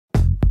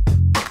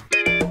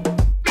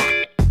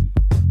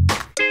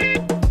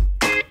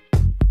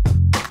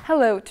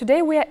Hello,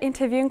 today we are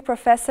interviewing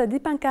Professor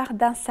Dipankar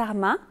Das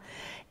Sarma,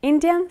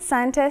 Indian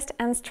scientist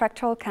and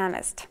structural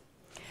chemist.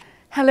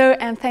 Hello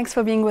and thanks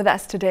for being with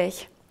us today.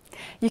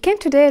 You came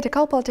today at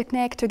École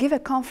Polytechnique to give a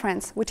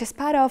conference which is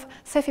part of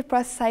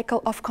CEFIPRA's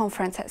cycle of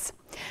conferences.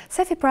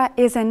 CEFIPRA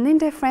is an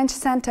Indo-French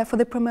Centre for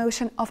the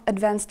promotion of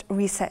advanced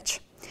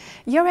research.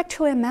 You're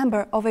actually a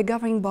member of a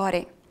governing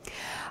body.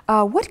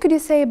 What could you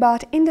say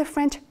about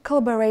Indo-French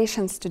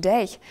collaborations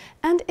today,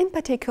 and in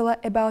particular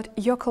about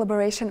your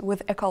collaboration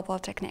with École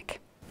Polytechnique?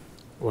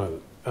 Well,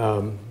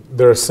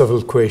 there are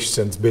several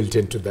questions built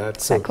into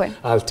that, so exactly.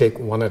 I'll take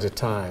one at a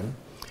time.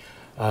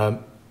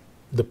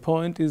 The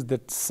point is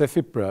that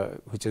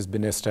CEFIPRA, which has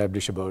been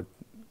established about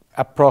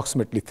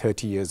approximately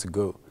 30 years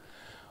ago,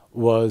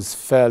 was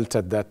felt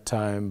at that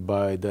time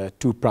by the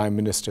two prime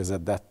ministers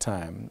at that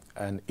time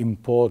an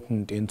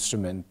important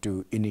instrument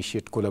to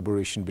initiate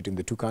collaboration between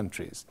the two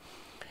countries.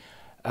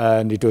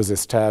 And it was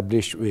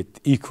established with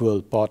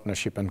equal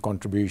partnership and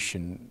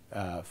contribution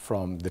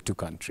from the two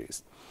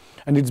countries.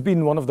 And it's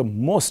been one of the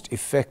most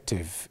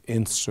effective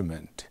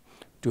instruments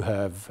to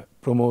have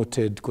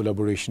promoted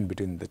collaboration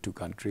between the two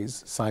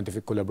countries,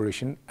 scientific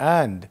collaboration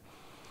and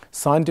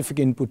scientific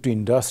input to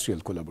industrial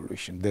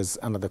collaboration. There's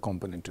another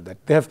component to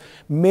that. They have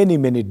many,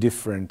 many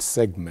different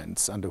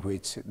segments under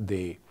which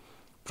they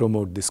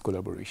promote this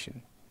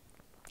collaboration.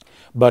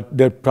 But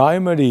their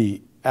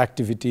primary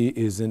activity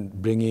is in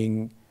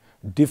bringing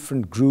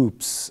different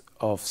groups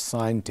of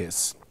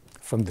scientists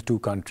from the two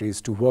countries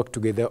to work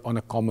together on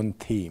a common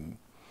theme.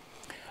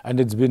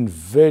 And it's been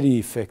very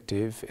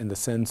effective in the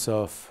sense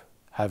of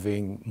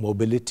having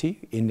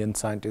mobility. Indian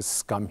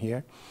scientists come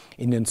here,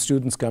 Indian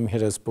students come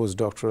here as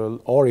postdoctoral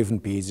or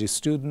even PhD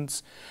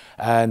students,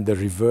 and the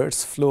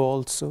reverse flow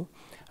also.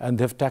 And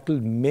they've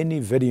tackled many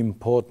very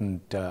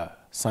important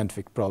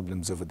scientific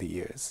problems over the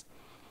years.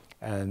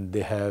 And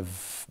they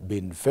have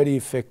been very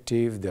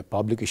effective. Their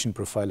publication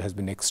profile has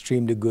been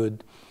extremely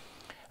good.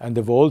 And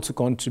they've also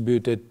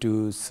contributed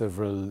to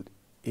several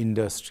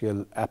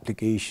industrial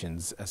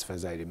applications as far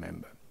as I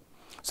remember.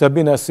 So I've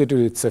been associated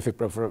with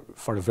CEFIPRA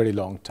for a very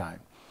long time.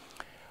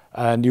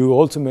 And you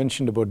also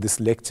mentioned about this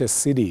lecture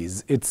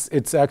series.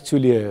 It's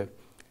actually a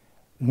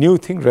new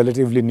thing,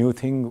 relatively new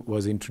thing,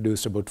 was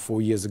introduced about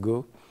 4 years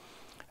ago.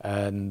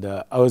 And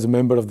I was a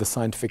member of the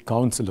Scientific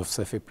Council of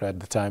CEFIPRA at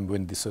the time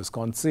when this was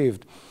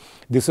conceived.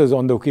 This was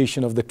on the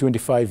occasion of the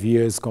 25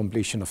 years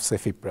completion of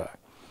CEFIPRA.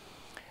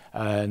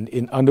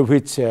 And under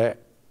which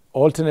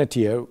alternate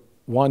year,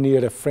 1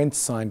 year a French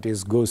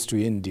scientist goes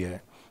to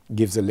India,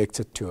 gives a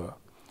lecture tour.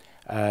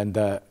 And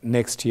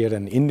next year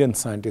an Indian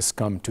scientist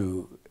comes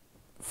to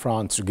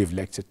France to give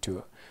lecture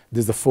tour.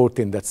 This is the fourth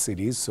in that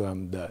series, so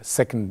I'm the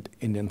second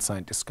Indian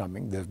scientist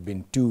coming. There have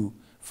been 2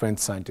 French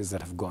scientists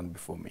that have gone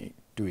before me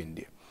to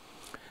India.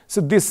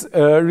 So this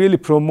really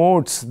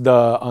promotes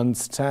the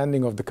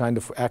understanding of the kind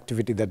of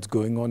activity that's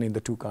going on in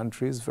the two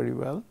countries very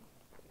well.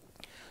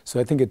 So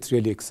I think it's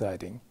really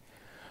exciting.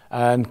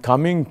 And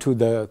coming to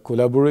the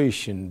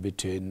collaboration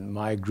between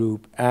my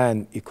group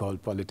and École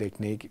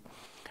Polytechnique,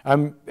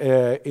 I'm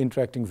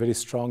interacting very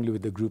strongly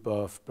with the group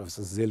of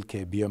Professor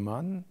Silke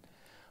Biermann,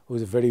 who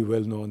is a very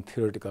well-known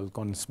theoretical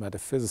condensed matter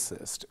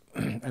physicist.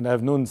 And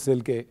I've known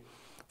Silke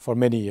for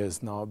many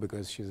years now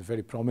because she's a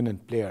very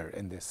prominent player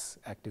in this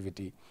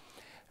activity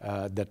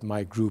that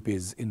my group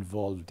is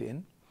involved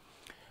in.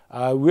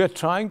 We are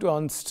trying to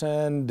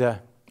understand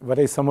what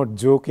I somewhat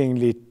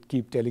jokingly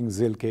keep telling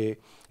Silke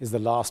is the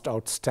last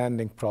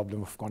outstanding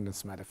problem of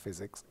condensed matter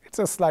physics. It's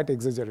a slight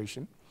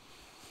exaggeration,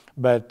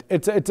 but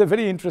it's a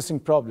very interesting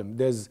problem.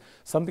 There's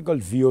something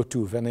called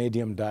VO2,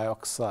 vanadium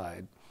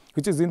dioxide,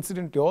 which is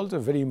incidentally also a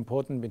very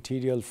important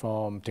material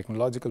from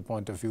technological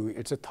point of view.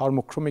 It's a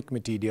thermochromic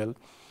material,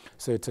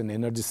 so it's an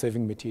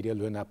energy-saving material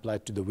when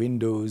applied to the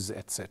windows,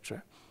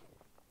 etc.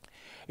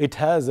 It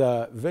has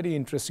a very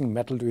interesting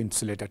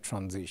metal-to-insulator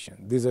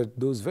transition. These are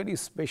those very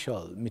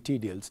special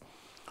materials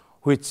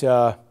which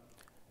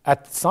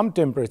at some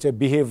temperature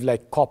behave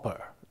like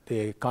copper.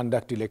 They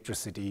conduct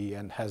electricity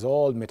and has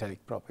all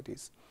metallic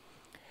properties.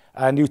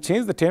 And you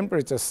change the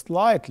temperature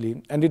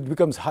slightly and it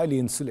becomes highly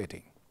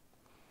insulating.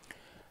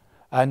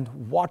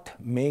 And what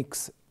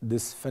makes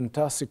this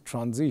fantastic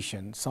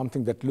transition,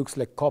 something that looks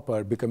like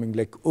copper becoming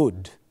like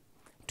wood,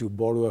 to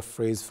borrow a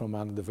phrase from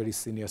one of the very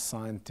senior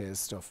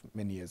scientists of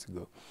many years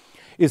ago,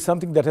 is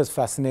something that has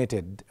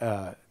fascinated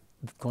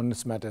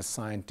condensed matter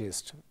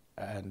scientists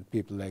and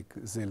people like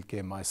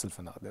Silke, myself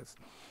and others.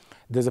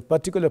 There's a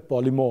particular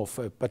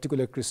polymorph, a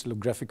particular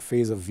crystallographic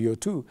phase of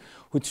VO2,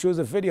 which shows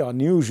a very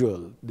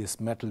unusual, this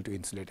metal to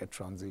insulator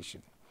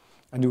transition.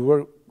 And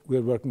we're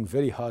working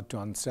very hard to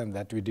understand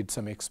that. We did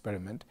some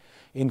experiment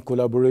in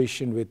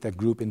collaboration with a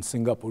group in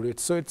Singapore.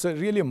 So it's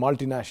really a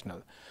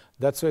multinational.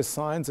 That's why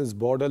science is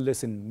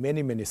borderless in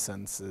many, many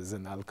senses,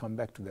 and I'll come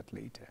back to that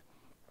later.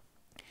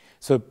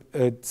 So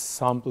it's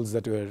samples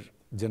that were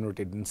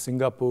generated in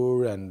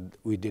Singapore, and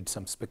we did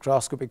some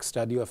spectroscopic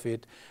study of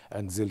it,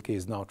 and Silke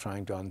is now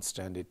trying to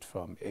understand it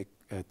from a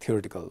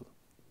theoretical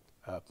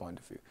point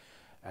of view.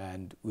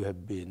 And we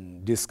have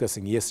been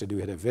discussing, yesterday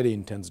we had a very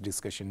intense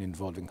discussion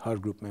involving her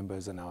group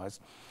members and ours.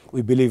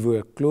 We believe we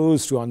are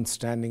close to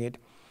understanding it.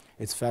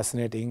 It's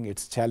fascinating,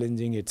 it's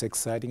challenging, it's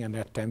exciting, and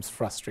at times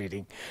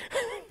frustrating.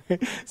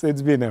 So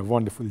it's been a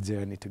wonderful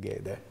journey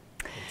together.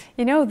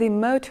 You know, the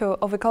motto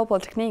of École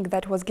Polytechnique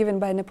that was given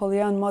by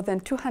Napoleon more than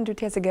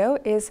 200 years ago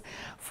is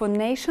 "For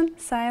nation,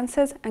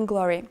 sciences and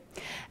glory."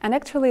 And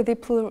actually the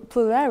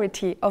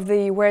plurality of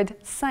the word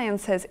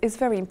sciences is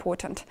very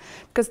important,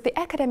 because the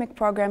academic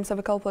programs of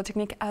École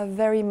Polytechnique are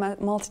very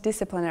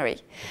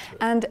multidisciplinary.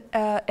 Right. And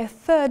a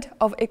third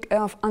of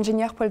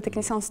ingénieurs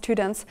polytechniciens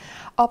students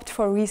opt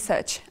for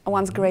research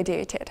once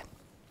graduated.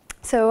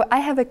 So I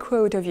have a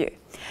quote of you.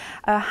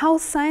 How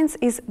science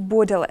is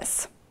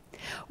borderless.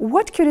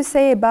 What could you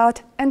say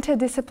about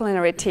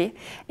interdisciplinarity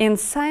in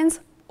science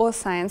or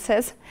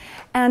sciences,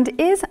 and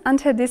is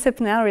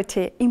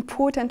interdisciplinarity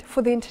important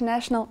for the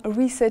international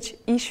research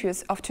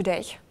issues of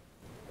today?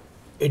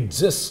 It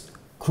just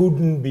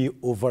couldn't be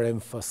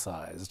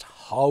overemphasized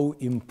how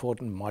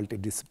important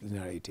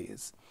multidisciplinarity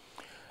is.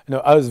 You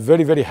know, I was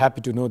very, very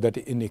happy to know that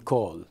in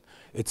École,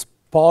 it's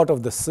part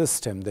of the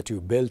system that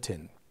you built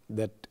in,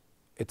 that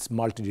it's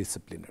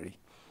multidisciplinary.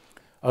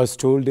 I was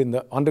told in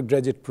the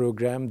undergraduate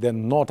program, they're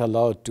not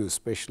allowed to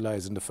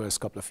specialize in the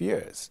first couple of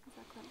years.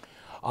 Exactly.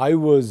 I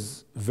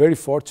was very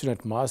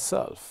fortunate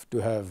myself to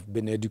have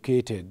been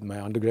educated.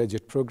 My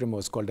undergraduate program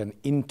was called an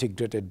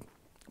integrated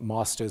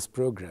master's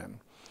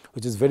program,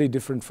 which is very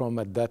different from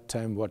at that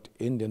time what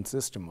Indian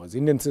system was.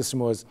 Indian system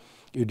was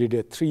you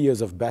did 3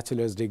 years of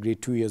bachelor's degree,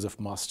 2 years of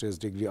master's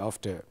degree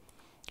after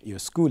your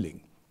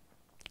schooling.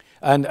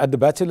 And at the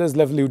bachelor's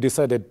level, you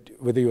decided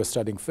whether you were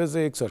studying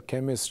physics or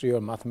chemistry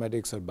or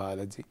mathematics or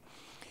biology.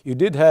 You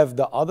did have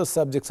the other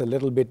subjects a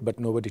little bit, but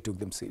nobody took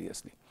them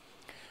seriously.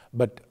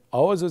 But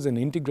ours was an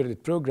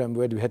integrated program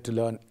where we had to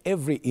learn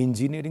every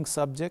engineering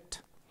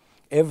subject,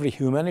 every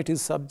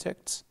humanities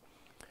subjects,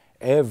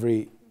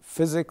 every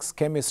physics,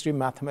 chemistry,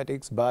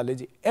 mathematics,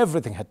 biology,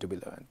 everything had to be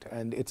learned.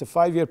 And it's a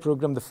 5-year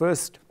program. The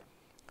first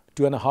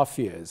 2.5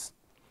 years,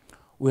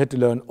 we had to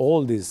learn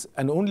all this.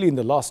 And only in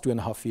the last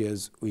 2.5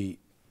 years, we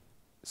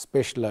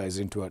specialized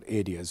into our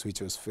areas, which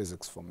was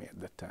physics for me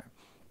at that time.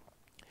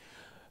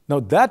 Now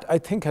that, I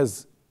think,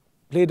 has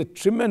played a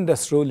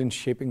tremendous role in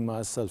shaping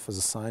myself as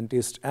a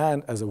scientist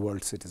and as a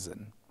world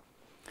citizen,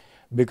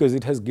 because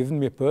it has given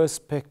me a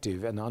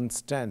perspective and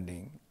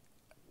understanding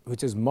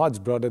which is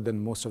much broader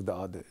than most of the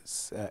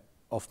others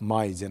of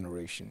my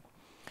generation.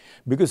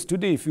 Because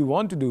today, if you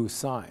want to do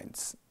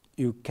science,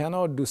 you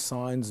cannot do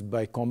science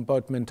by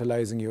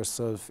compartmentalizing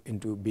yourself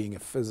into being a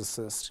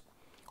physicist,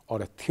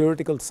 or a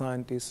theoretical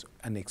scientist,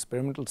 an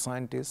experimental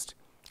scientist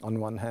on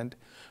one hand,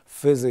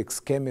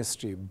 physics,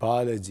 chemistry,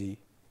 biology,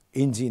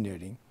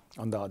 engineering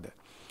on the other.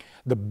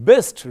 The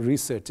best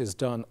research is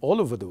done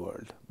all over the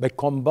world by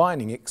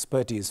combining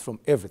expertise from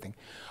everything.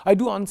 I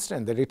do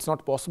understand that it's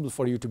not possible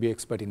for you to be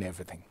expert in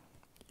everything.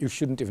 You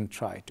shouldn't even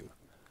try to.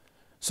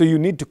 So you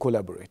need to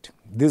collaborate.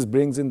 This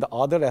brings in the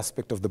other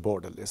aspect of the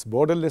borderless.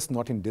 Borderless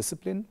not in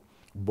discipline,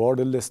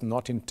 borderless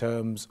not in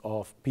terms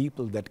of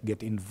people that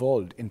get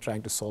involved in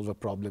trying to solve a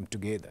problem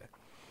together.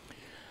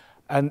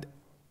 And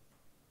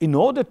in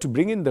order to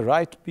bring in the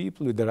right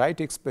people with the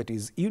right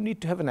expertise, you need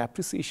to have an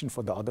appreciation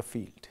for the other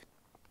field.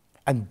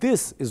 And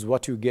this is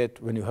what you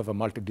get when you have a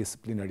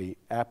multidisciplinary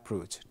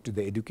approach to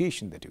the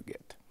education that you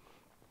get.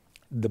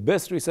 The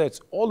best research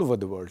all over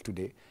the world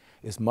today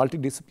is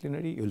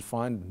multidisciplinary. You'll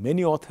find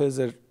many authors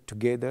are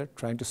together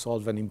trying to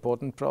solve an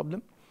important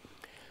problem.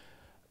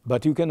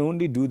 But you can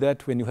only do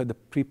that when you have the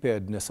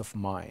preparedness of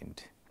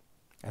mind.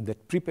 And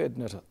that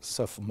preparedness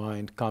of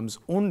mind comes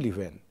only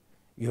when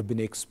you have been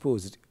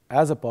exposed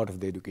as a part of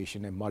the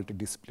education, a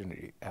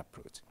multidisciplinary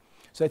approach.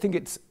 So I think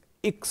it's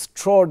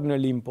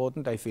extraordinarily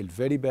important. I feel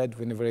very bad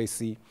whenever I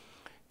see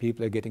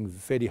people are getting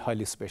very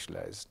highly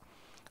specialized.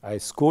 I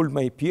scold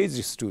my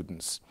PhD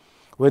students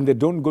when they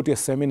don't go to a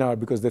seminar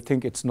because they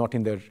think it's not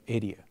in their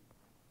area.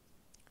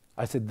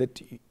 I said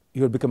that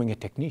you're becoming a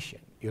technician,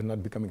 you're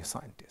not becoming a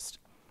scientist.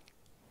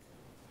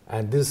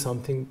 And this is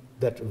something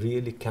that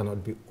really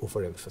cannot be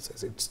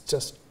overemphasized. It's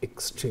just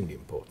extremely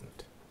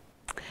important.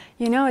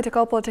 You know, at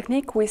École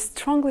Polytechnique, we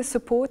strongly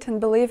support and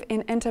believe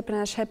in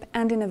entrepreneurship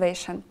and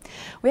innovation.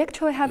 We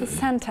actually have a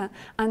center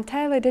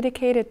entirely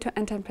dedicated to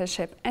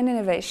entrepreneurship and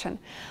innovation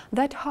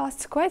that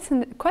hosts quite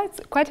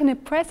an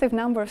impressive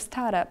number of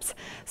startups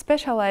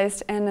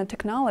specialized in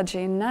technology,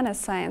 in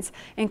nanoscience,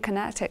 in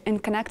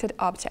connected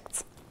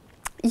objects.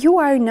 You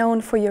are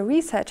known for your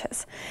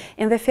researches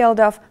in the field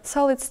of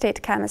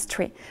solid-state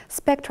chemistry,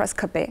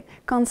 spectroscopy,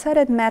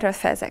 concerted matter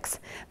physics,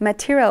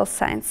 material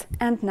science,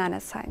 and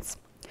nanoscience.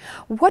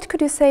 What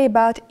could you say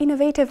about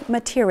innovative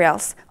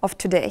materials of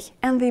today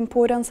and the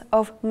importance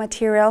of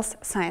materials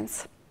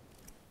science?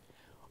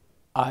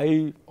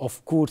 I,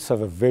 of course,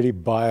 have a very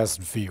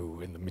biased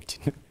view in the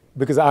material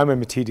because I'm a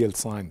material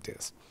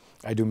scientist.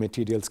 I do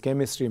materials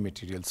chemistry,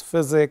 materials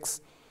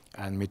physics,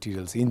 and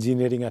materials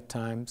engineering at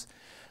times.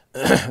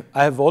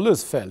 I have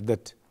always felt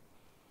that,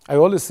 I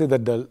always say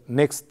that the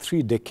next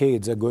 3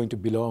 decades are going to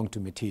belong to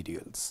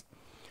materials.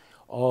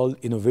 all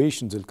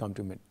innovations will come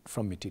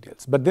from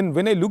materials. But then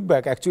when I look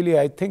back, actually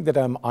I think that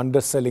I'm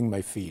underselling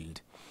my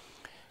field.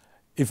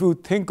 If you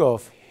think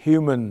of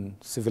human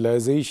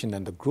civilization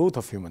and the growth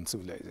of human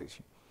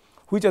civilization,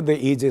 which are the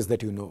ages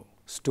that you know?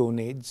 Stone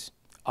Age,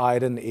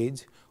 Iron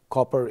Age,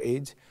 Copper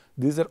Age.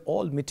 These are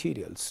all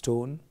materials: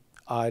 stone,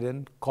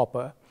 iron,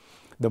 copper.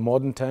 The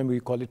modern time we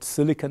call it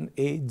Silicon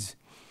Age,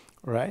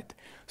 right?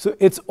 So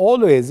it's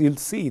always, you'll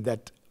see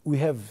that we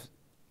have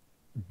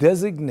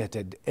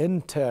designated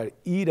entire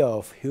era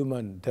of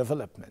human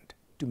development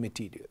to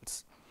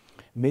materials.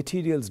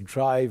 Materials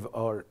drive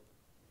our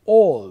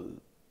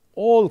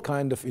all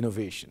kind of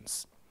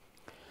innovations.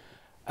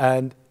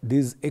 And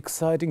these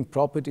exciting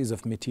properties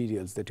of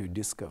materials that you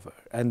discover,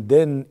 and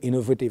then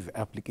innovative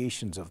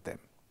applications of them,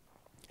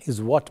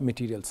 is what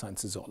material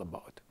science is all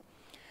about.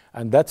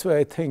 And that's why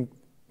I think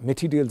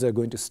materials are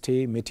going to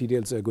stay,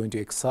 materials are going to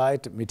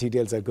excite,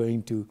 materials are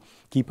going to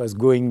keep us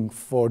going,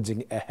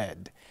 forging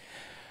ahead.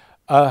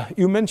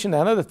 You mentioned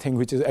another thing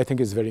which I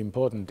think is very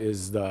important,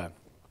 is the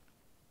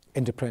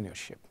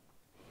entrepreneurship.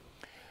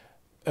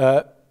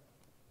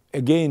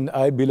 Again,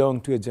 I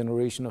belong to a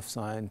generation of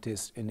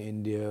scientists in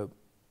India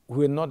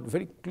who are not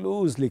very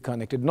closely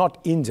connected, not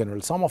in general,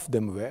 some of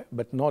them were,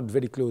 but not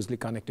very closely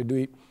connected.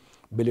 We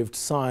believed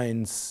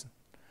science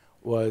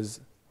was,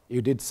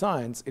 you did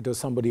science, it was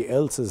somebody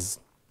else's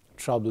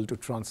trouble to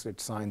translate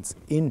science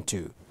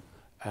into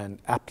an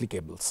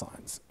applicable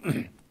science.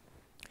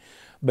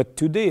 But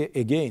today,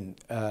 again,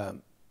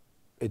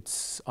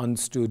 it's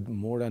understood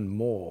more and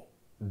more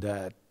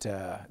that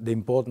the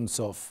importance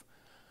of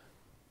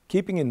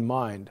keeping in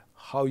mind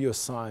how your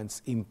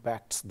science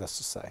impacts the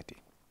society.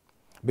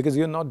 Because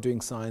you're not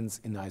doing science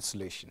in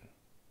isolation.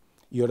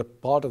 You're a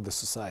part of the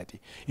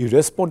society. You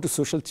respond to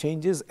social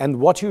changes, and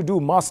what you do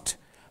must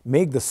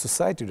make the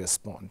society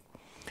respond.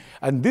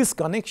 And this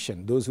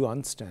connection, those who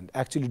understand,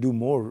 actually do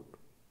more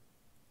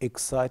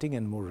exciting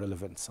and more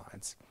relevant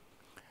science.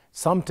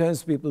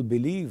 Sometimes people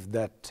believe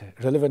that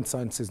relevant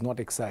science is not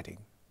exciting.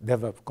 They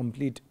have a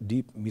complete,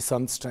 deep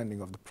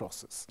misunderstanding of the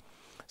process.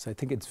 So I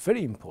think it's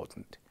very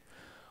important.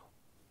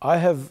 I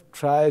have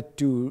tried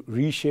to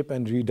reshape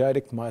and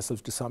redirect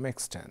myself to some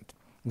extent.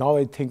 Now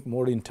I think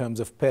more in terms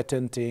of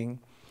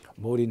patenting,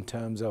 more in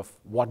terms of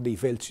what the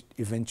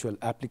eventual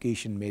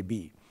application may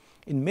be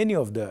in many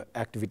of the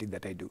activity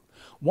that I do.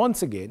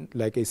 Once again,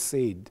 like I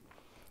said,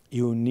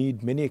 you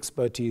need many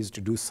expertise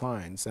to do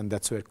science, and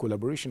that's where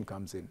collaboration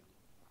comes in.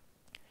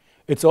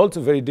 It's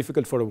also very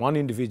difficult for one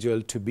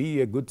individual to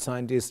be a good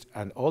scientist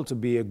and also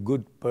be a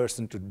good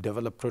person to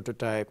develop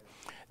prototype,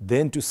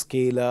 then to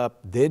scale up,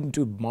 then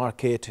to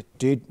market,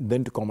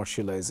 then to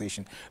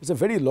commercialization. It's a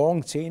very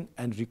long chain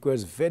and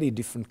requires very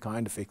different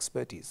kind of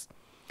expertise.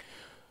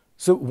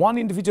 So one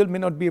individual may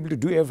not be able to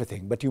do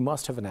everything, but you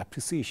must have an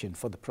appreciation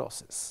for the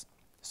process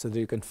so that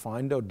you can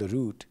find out the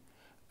route,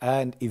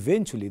 and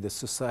eventually the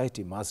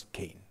society must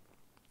gain.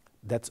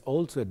 That's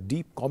also a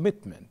deep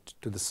commitment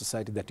to the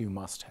society that you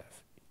must have.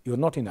 You're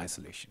not in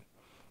isolation.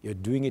 You're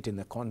doing it in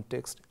a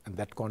context, and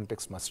that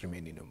context must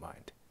remain in your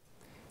mind.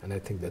 And I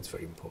think that's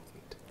very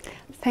important.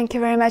 Thank you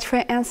very much for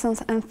your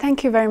answers, and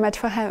thank you very much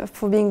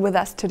for being with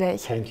us today.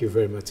 Thank you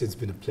very much. It's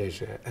been a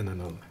pleasure and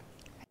an honor.